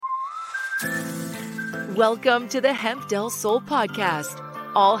Welcome to the Hemp Del Soul podcast.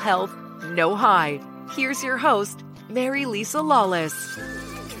 All health, no high. Here's your host, Marilisa Lawless.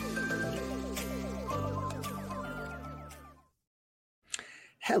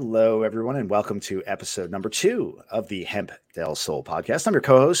 Hello, everyone, and welcome to episode number 2 of the Hemp Del Soul podcast. I'm your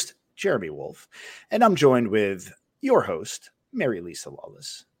co-host, Jeremy Wolf, and I'm joined with your host, Marilisa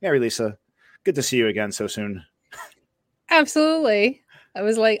Lawless. Marilisa, good to see you again so soon. Absolutely. I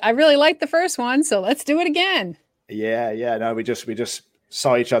was like, I really liked the first one, so let's do it again. Yeah. No, we just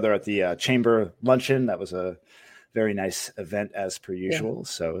saw each other at the chamber luncheon. That was a very nice event as per usual. Yeah.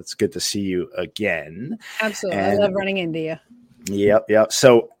 So it's good to see you again. Absolutely. I love running into you. Yep.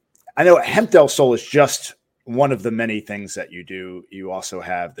 So I know Hemp Del Soul is just one of the many things that you do. You also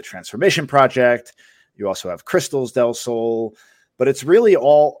have the Transformation Project. You also have Crystals Del Soul. But it's really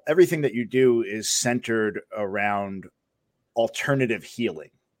everything that you do is centered around alternative healing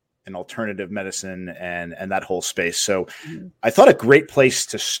and alternative medicine and that whole space. So I thought a great place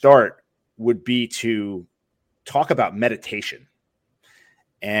to start would be to talk about meditation.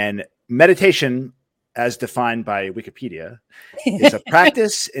 And meditation, as defined by Wikipedia, is a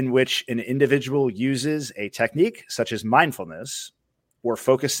practice in which an individual uses a technique such as mindfulness or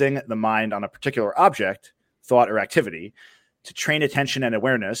focusing the mind on a particular object, thought, or activity to train attention and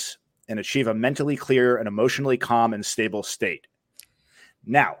awareness and achieve a mentally clear and emotionally calm and stable state.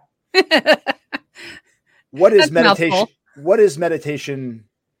 Now, what is meditation? Mouthful. What is meditation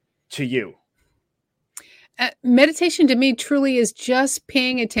to you? Meditation to me truly is just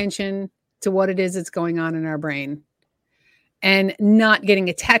paying attention to what it is that's going on in our brain and not getting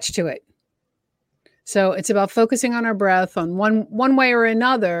attached to it. So it's about focusing on our breath on one way or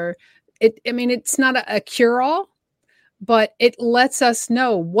another. It's not a cure-all, but it lets us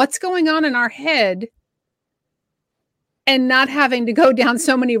know what's going on in our head and not having to go down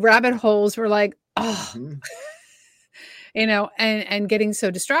so many rabbit holes. We're like, and getting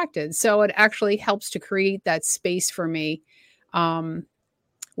so distracted. So it actually helps to create that space for me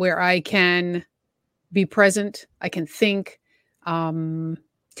where I can be present. I can think,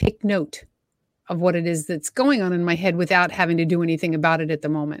 take note of what it is that's going on in my head without having to do anything about it at the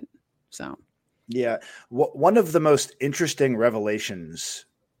moment. So. Yeah. One of the most interesting revelations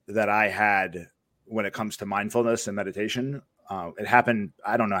that I had when it comes to mindfulness and meditation, it happened,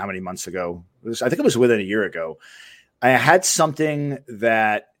 I don't know how many months ago. I think it was within a year ago. I had something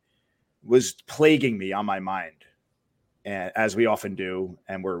that was plaguing me on my mind, and as we often do,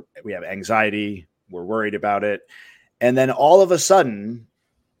 and we have anxiety, we're worried about it. And then all of a sudden,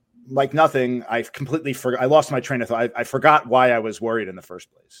 like nothing, I lost my train of thought. I forgot why I was worried in the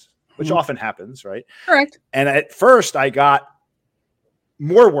first place. Which often happens, right? Correct. And at first I got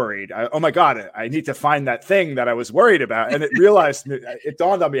more worried. Oh my God, I need to find that thing that I was worried about. And it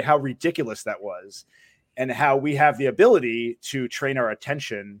dawned on me how ridiculous that was and how we have the ability to train our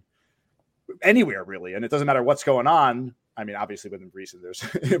attention anywhere really. And it doesn't matter what's going on. I mean, obviously within reason, there's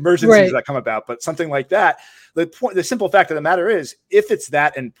emergencies that come about, but something like that, the simple fact of the matter is, if it's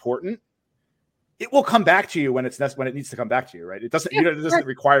that important, it will come back to you when it needs to come back to you, right? It doesn't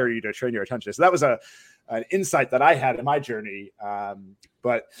require you to train your attention. So that was an insight that I had in my journey.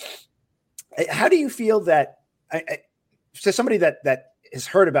 But how do you feel that to somebody that has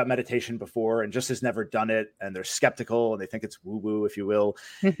heard about meditation before and just has never done it, and they're skeptical and they think it's woo-woo, if you will,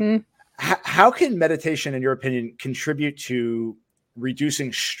 how can meditation, in your opinion, contribute to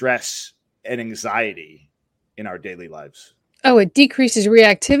reducing stress and anxiety in our daily lives? Oh, it decreases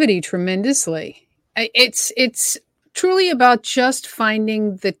reactivity tremendously. It's truly about just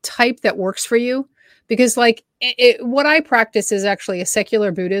finding the type that works for you, because what I practice is actually a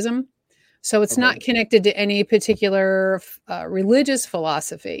secular Buddhism. So it's not connected to any particular religious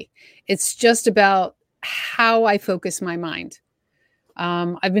philosophy. It's just about how I focus my mind.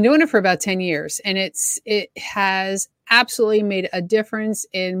 I've been doing it for about 10 years, and it has absolutely made a difference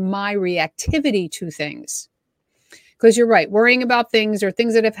in my reactivity to things. Because you're right, worrying about things or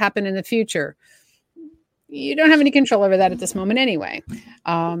things that have happened in the future, you don't have any control over that at this moment anyway.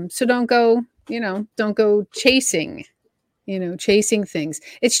 So don't go chasing things.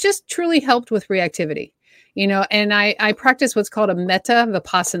 It's just truly helped with reactivity, and I practice what's called a metta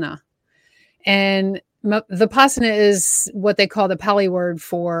vipassana. And vipassana is what they call the Pali word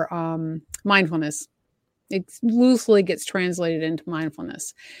for mindfulness. It loosely gets translated into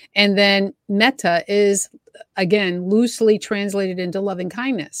mindfulness. And then metta is, again, loosely translated into loving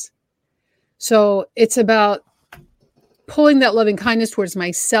kindness. So it's about pulling that loving kindness towards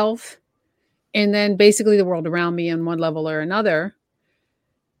myself and then basically the world around me on one level or another.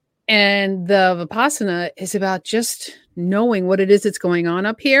 And the Vipassana is about just knowing what it is that's going on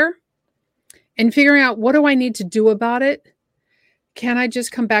up here and figuring out, what do I need to do about it? Can I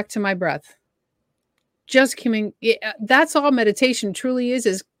just come back to my breath? Just coming. That's all meditation truly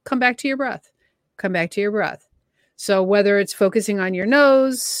is come back to your breath. Come back to your breath. So whether it's focusing on your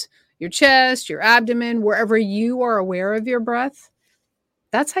nose, your chest, your abdomen, wherever you are aware of your breath,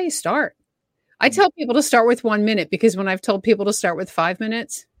 that's how you start. I tell people to start with 1 minute, because when I've told people to start with 5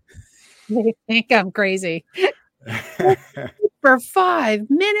 minutes, they think I'm crazy. For 5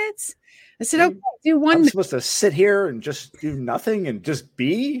 minutes? I said, okay, do 1 minute. I'm supposed to sit here and just do nothing and just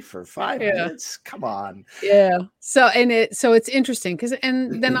be for 5 minutes? Come on. Yeah. So it's interesting,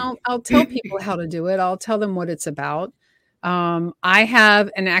 and then I'll tell people how to do it. I'll tell them what it's about. I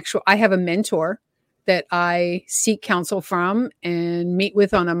have a mentor that I seek counsel from and meet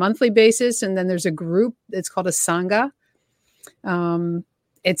with on a monthly basis. And then there's a group that's called a Sangha.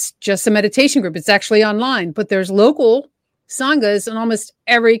 It's just a meditation group. It's actually online, but there's local Sanghas in almost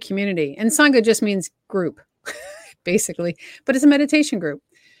every community. And Sangha just means group, basically, but it's a meditation group.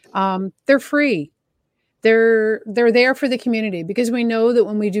 They're free. They're there for the community, because we know that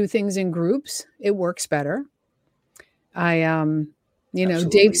when we do things in groups, it works better. Absolutely.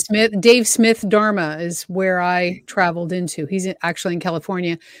 Dave Smith Dharma is where I traveled into. He's actually in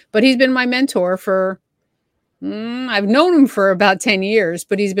California, but he's been my mentor for, I've known him for about 10 years,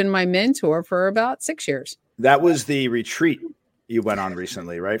 but he's been my mentor for about 6 years. That was the retreat you went on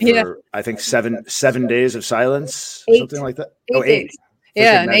recently, right? Yeah. I think 7 days of silence, something like that. 8 days.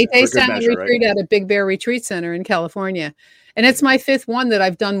 Yeah, an 8-day silent retreat right? at a Big Bear Retreat Center in California. And it's my 5th one that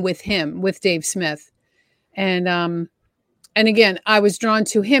I've done with him, with Dave Smith. And again, I was drawn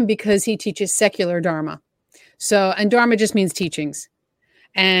to him because he teaches secular Dharma. And Dharma just means teachings,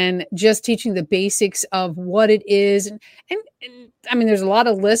 and just teaching the basics of what it is. And I mean, there's a lot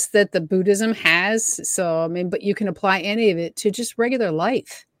of lists that the Buddhism has. But you can apply any of it to just regular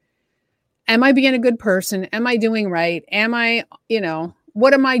life. Am I being a good person? Am I doing right? Am I,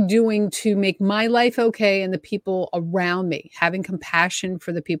 what am I doing to make my life okay and the people around me? Having compassion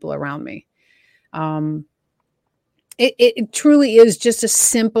for the people around me. It truly is just a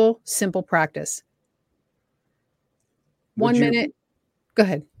simple practice. 1 minute. Go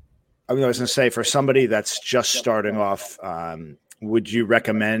ahead. I was going to say, for somebody that's just starting off, would you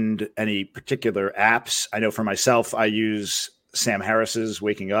recommend any particular apps? I know for myself, I use Sam Harris's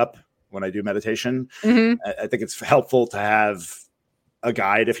Waking Up when I do meditation. Mm-hmm. I think it's helpful to have a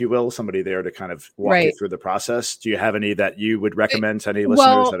guide, if you will, somebody there to kind of walk you through the process. Do you have any that you would recommend to any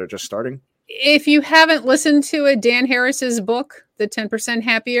listeners that are just starting? If you haven't listened to it, Dan Harris's book, The 10%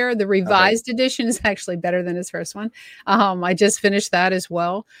 Happier, the revised edition is actually better than his first one. I just finished that as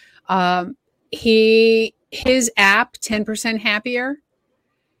well. His app, 10% Happier,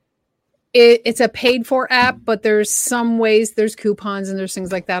 it's a paid for app, but there's some ways, there's coupons and there's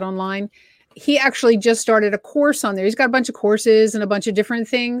things like that online. He actually just started a course on there. He's got a bunch of courses and a bunch of different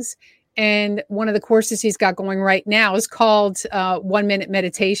things. And one of the courses he's got going right now is called 1 Minute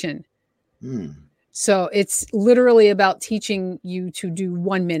Meditation. So it's literally about teaching you to do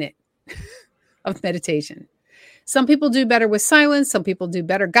 1 minute of meditation. Some people do better with silence. Some people do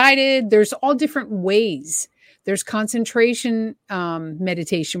better guided. There's all different ways. There's concentration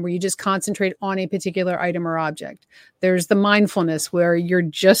meditation, where you just concentrate on a particular item or object. There's the mindfulness, where you're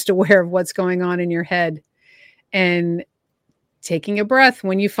just aware of what's going on in your head. And taking a breath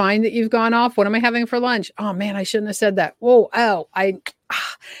when you find that you've gone off. What am I having for lunch? Oh man, I shouldn't have said that. Whoa, I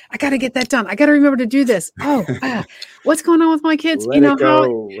got to get that done. I got to remember to do this. What's going on with my kids?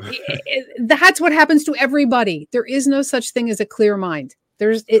 That's what happens to everybody. There is no such thing as a clear mind.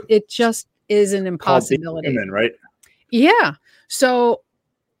 It just is an impossibility. Human, right? Yeah. So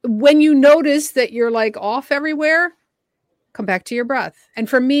when you notice that you're like off everywhere, come back to your breath. And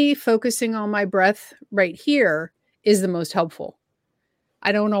for me, focusing on my breath right here is the most helpful.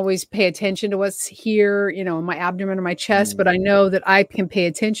 I don't always pay attention to what's here, in my abdomen or my chest, but I know that I can pay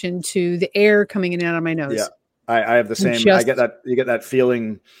attention to the air coming in and out of my nose. Yeah, I have the same. I get that. You get that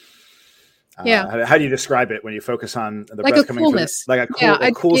feeling. How do you describe it when you focus on the breath coming coolness. Through? Like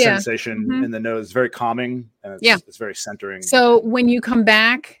a cool sensation in the nose. It's very calming, and it's very centering. So when you come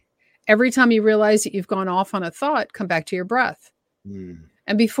back, every time you realize that you've gone off on a thought, come back to your breath.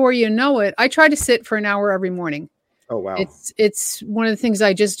 And before you know it, I try to sit for an hour every morning. Oh, wow. It's one of the things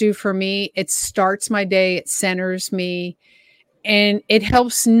I just do for me. It starts my day. It centers me. And it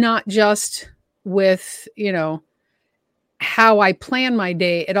helps not just with, how I plan my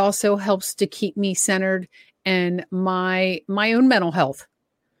day. It also helps to keep me centered, and my own mental health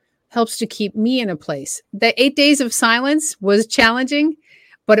helps to keep me in a place. The 8 days of silence was challenging,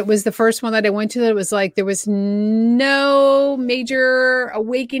 but it was the first one that I went to that it was like, there was no major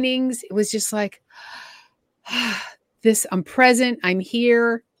awakenings. It was just like, I'm present, I'm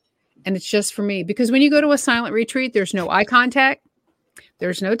here. And it's just for me. Because when you go to a silent retreat, there's no eye contact.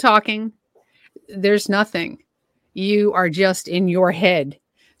 There's no talking. There's nothing. You are just in your head.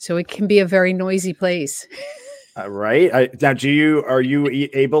 So it can be a very noisy place. Right. Now, are you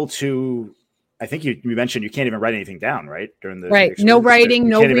able to, I think you mentioned you can't even write anything down, right? During the right. No writing,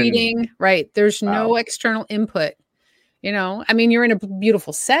 no reading. Even... Right. There's no external input. You know, I mean, you're in a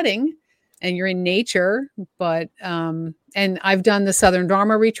beautiful setting and you're in nature, but, and I've done the Southern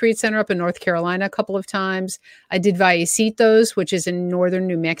Dharma Retreat Center up in North Carolina a couple of times. I did Vallecitos, which is in northern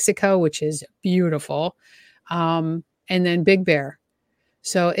New Mexico, which is beautiful. And then Big Bear.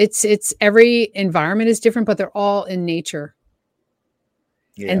 So it's every environment is different, but they're all in nature.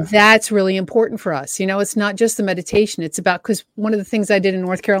 Yeah. And that's really important for us. You know, it's not just the meditation. It's about, because one of the things I did in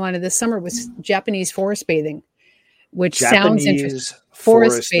North Carolina this summer was Japanese forest bathing, which sounds interesting.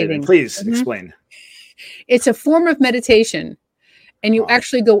 Forest bathing. Please explain. It's a form of meditation. And you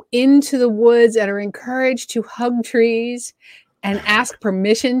actually go into the woods and are encouraged to hug trees and ask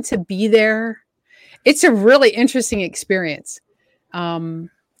permission to be there. It's a really interesting experience.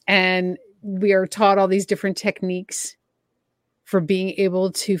 And we are taught all these different techniques for being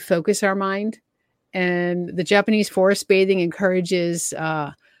able to focus our mind. And the Japanese forest bathing encourages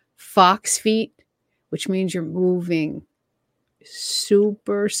fox feet, which means you're moving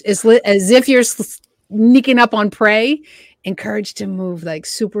super, as if you're sneaking up on prey, encouraged to move like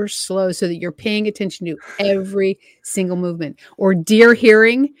super slow so that you're paying attention to every single movement. Or deer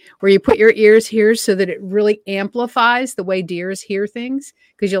hearing, where you put your ears here so that it really amplifies the way deers hear things,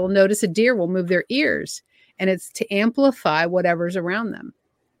 because you'll notice a deer will move their ears and it's to amplify whatever's around them.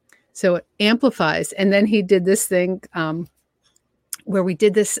 So it amplifies. And then he did this thing where we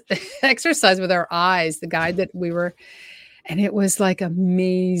did this exercise with our eyes, the guide that we were, and it was like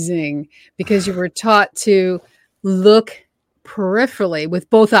amazing because you were taught to look peripherally with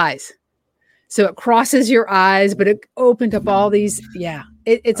both eyes. So it crosses your eyes, but it opened up all these. Yeah,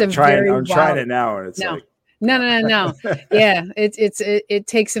 I'm trying it now. And it's no. like, no. Yeah, it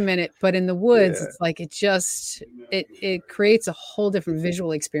takes a minute, but in the woods, it's like it creates a whole different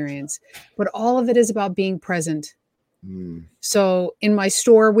visual experience. But all of it is about being present. So in my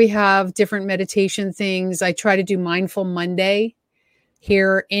store, we have different meditation things. I try to do Mindful Monday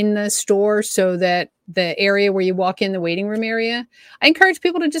here in the store, so that the area where you walk in, the waiting room area, I encourage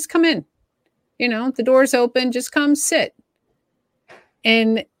people to just come in. You know, the door's open, just come sit.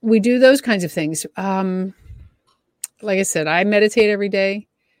 And we do those kinds of things. Like I said, I meditate every day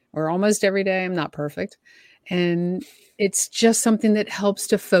or almost every day. I'm not perfect. And it's just something that helps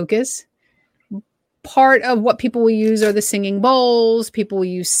to focus. Part of what people will use are the singing bowls. People will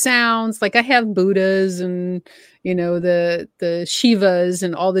use sounds. Like I have Buddhas and, you know, the Shivas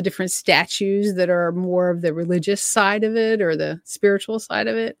and all the different statues that are more of the religious side of it or the spiritual side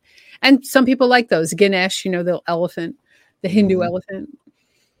of it. And some people like those. Ganesh, you know, the elephant, the Hindu elephant.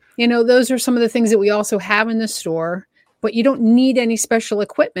 You know, those are some of the things that we also have in the store, but you don't need any special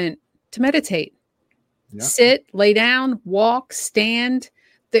equipment to meditate. Yeah. Sit, lay down, walk, stand.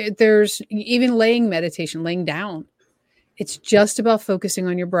 There's even laying meditation, laying down. It's just about focusing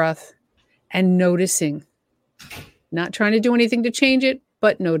on your breath and noticing, not trying to do anything to change it,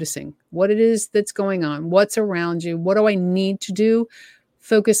 but noticing what it is that's going on, what's around you. What do I need to do?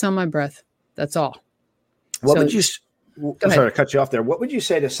 Focus on my breath. That's all. Sorry to cut you off there. What would you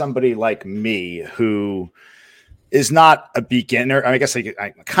say to somebody like me who is not a beginner? I guess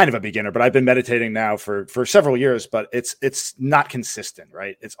I'm kind of a beginner, but I've been meditating now for several years, but it's not consistent,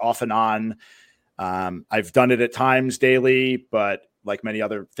 right? It's off and on. I've done it at times daily, but like many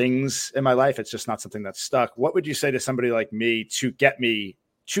other things in my life, it's just not something that's stuck. What would you say to somebody like me to get me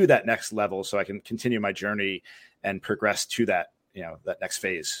to that next level so I can continue my journey and progress to that, you know, that next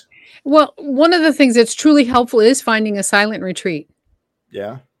phase? Well, one of the things that's truly helpful is finding a silent retreat.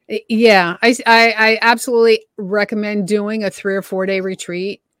 Yeah. Yeah, I absolutely recommend doing a 3 or 4 day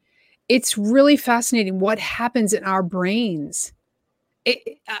retreat. It's really fascinating what happens in our brains.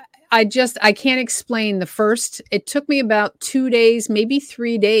 I can't explain it took me about 2 days, maybe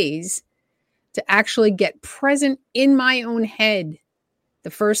 3 days to actually get present in my own head.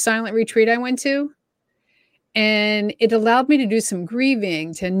 The first silent retreat I went to. And it allowed me to do some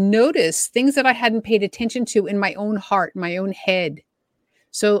grieving, to notice things that I hadn't paid attention to in my own heart, my own head.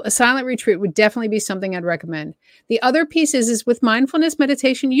 So a silent retreat would definitely be something I'd recommend. The other piece is with mindfulness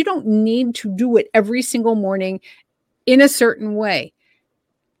meditation, you don't need to do it every single morning in a certain way.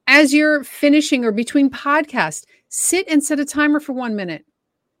 As you're finishing or between podcasts, sit and set a timer for 1 minute.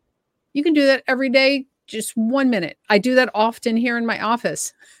 You can do that every day, just 1 minute. I do that often here in my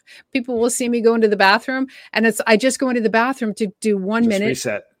office. People will see me go into the bathroom, and I just go into the bathroom to do 1 minute.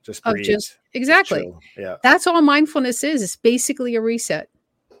 Reset, just breathe. Exactly. Just yeah. That's all mindfulness is. It's basically a reset.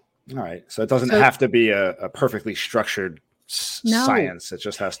 All right. So it doesn't have to be a perfectly structured science. It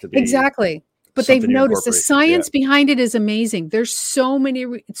just has to be. Exactly. But they've noticed the science behind it is amazing. There's so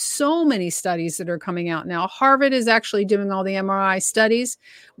many studies that are coming out now. Harvard is actually doing all the MRI studies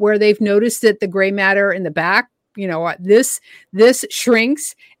where they've noticed that the gray matter in the back, this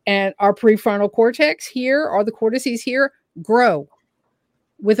shrinks, and our prefrontal cortex here, or the cortices here, grow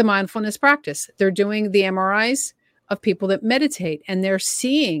with a mindfulness practice. They're doing the MRIs of people that meditate, and they're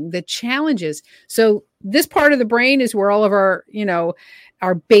seeing the challenges. So this part of the brain is where all of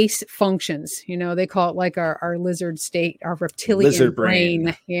our base functions, they call it like our lizard state, our reptilian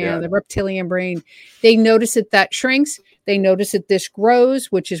brain. Yeah, the reptilian brain. They notice that shrinks. They notice that this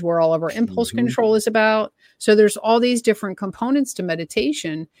grows, which is where all of our impulse control is about. So there's all these different components to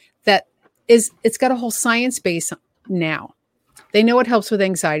meditation it's got a whole science base now. They know it helps with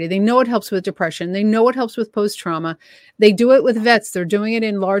anxiety. They know it helps with depression. They know it helps with post-trauma. They do it with vets. They're doing it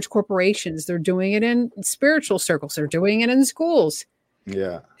in large corporations. They're doing it in spiritual circles. They're doing it in schools.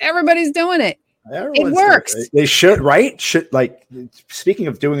 Yeah. Everybody's doing it. Everyone's it works. They should, right? Speaking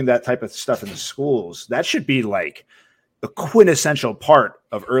of doing that type of stuff in the schools, that should be like the quintessential part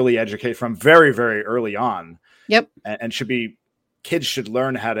of early education from very, very early on. Yep. And kids should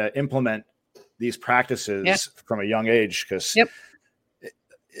learn how to implement these practices from a young age, because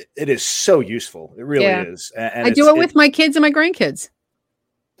it is so useful. It really is. And I do it with my kids and my grandkids.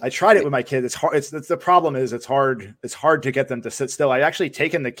 I tried it with my kids. It's hard. The problem is it's hard. It's hard to get them to sit still. I actually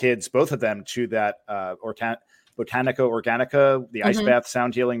taken the kids, both of them, to that Botanica Organica, the ice bath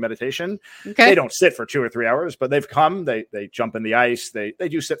sound healing meditation. Okay. They don't sit for 2 or 3 hours, but they've come. They jump in the ice. They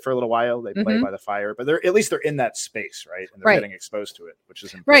do sit for a little while. They play by the fire, but at least they're in that space, right? And they're getting exposed to it, which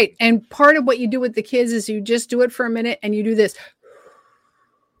is important. Right. And part of what you do with the kids is you just do it for a minute and you do this.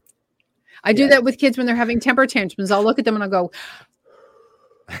 I do that with kids when they're having temper tantrums. I'll look at them and I'll go,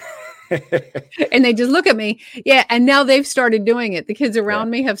 and they just look at me. Yeah. And now they've started doing it. The kids around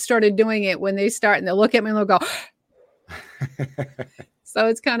me have started doing it when they start, and they'll look at me and they'll go. So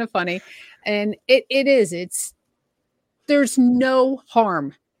it's kind of funny. And there's no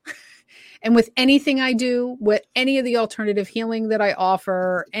harm. And with anything I do, with any of the alternative healing that I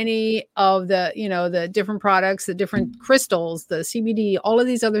offer, any of the, the different products, the different crystals, the CBD, all of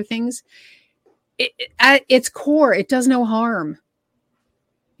these other things, at its core, it does no harm.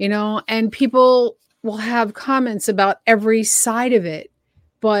 And people will have comments about every side of it,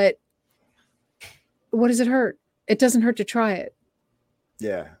 but what does it hurt? It doesn't hurt to try it.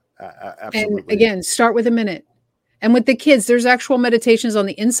 Yeah, absolutely. And again, start with a minute. And with the kids, there's actual meditations on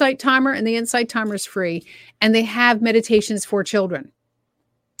the Insight Timer, and the Insight Timer is free. And they have meditations for children.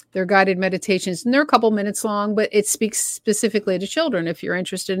 They're guided meditations, and they're a couple minutes long, but it speaks specifically to children if you're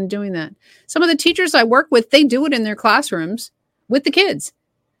interested in doing that. Some of the teachers I work with, they do it in their classrooms with the kids.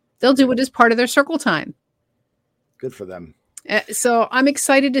 They'll do it as part of their circle time. Good for them. So I'm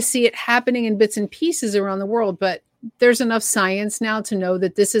excited to see it happening in bits and pieces around the world, but there's enough science now to know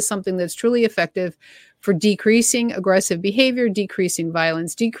that this is something that's truly effective for decreasing aggressive behavior, decreasing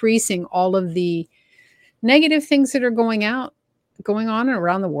violence, decreasing all of the negative things that are going on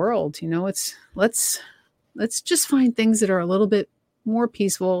around the world. Let's just find things that are a little bit more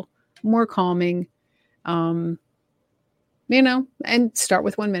peaceful, more calming, and start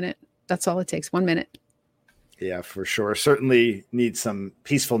with 1 minute. That's all it takes. 1 minute. Yeah, for sure. Certainly need some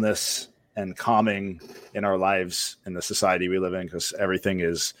peacefulness and calming in our lives in the society we live in, because everything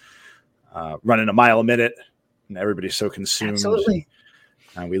is running a mile a minute and everybody's so consumed. Absolutely.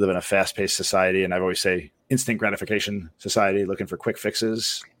 And we live in a fast-paced society, and I always say instant gratification society, looking for quick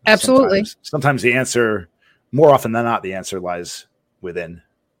fixes. Absolutely. Sometimes the answer, more often than not, the answer lies within,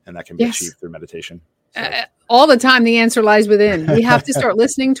 and that can be achieved through meditation. So. All the time, the answer lies within. We have to start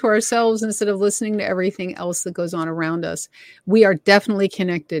listening to ourselves instead of listening to everything else that goes on around us. We are definitely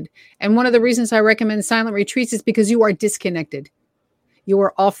connected. And one of the reasons I recommend silent retreats is because you are disconnected. You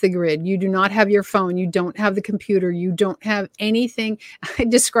are off the grid. You do not have your phone. You don't have the computer. You don't have anything. I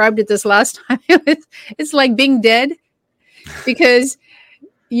described it this last time. It's like being dead, because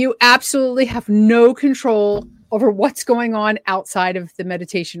you absolutely have no control over what's going on outside of the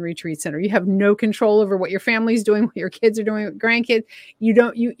meditation retreat center. You have no control over what your family's doing, what your kids are doing, what grandkids.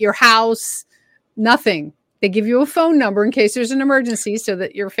 Your house, nothing. They give you a phone number in case there's an emergency so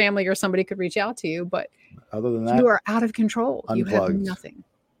that your family or somebody could reach out to you. But other than that, you are out of control. Unplugged. You have nothing.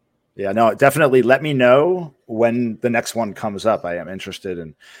 Yeah, no, definitely let me know when the next one comes up. I am interested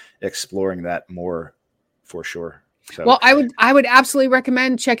in exploring that more for sure. So, well, I would absolutely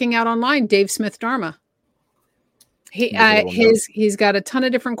recommend checking out online Dave Smith Dharma. He's got a ton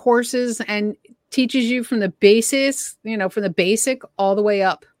of different courses and teaches you from the basis, from the basic all the way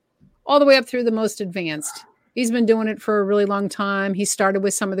up through the most advanced. He's been doing it for a really long time. He started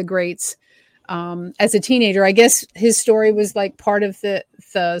with some of the greats. As a teenager, I guess his story was like part of the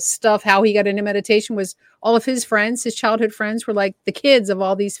stuff, how he got into meditation was all of his friends, his childhood friends were like the kids of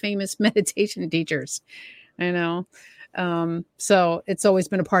all these famous meditation teachers, so it's always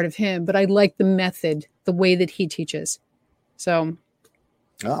been a part of him, but I like the method, the way that he teaches. So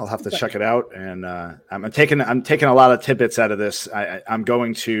I'll have to check it out. And I'm taking a lot of tidbits out of this. I'm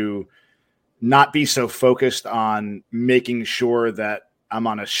going to not be so focused on making sure that I'm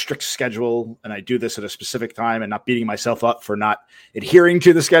on a strict schedule and I do this at a specific time and not beating myself up for not adhering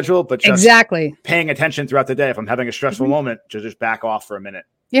to the schedule, but just paying attention throughout the day. If I'm having a stressful moment, just back off for a minute.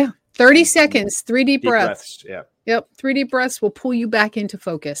 Yeah. 30 seconds, 3 deep breaths. Yeah. Yep. 3 deep breaths will pull you back into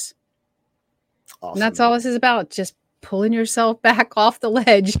focus. Awesome. And that's all this is about. Just pulling yourself back off the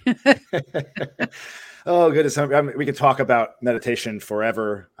ledge. Oh, goodness. We could talk about meditation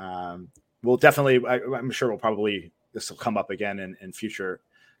forever. We'll definitely, I'm sure this will come up again in future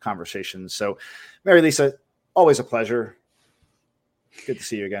conversations. So, Marilisa, always a pleasure. Good to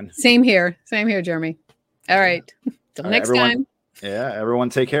see you again. Same here, Jeremy. All right. Till next time. Yeah, everyone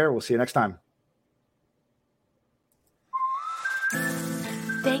take care. We'll see you next time.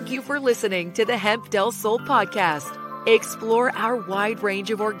 Thank you for listening to the Hemp Del Sol podcast. Explore our wide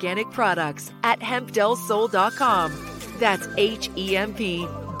range of organic products at hempdelsol.com. That's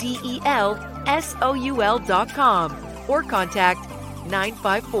HEMPDELSOUL.com or contact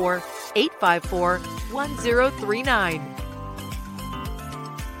 954-854-1039.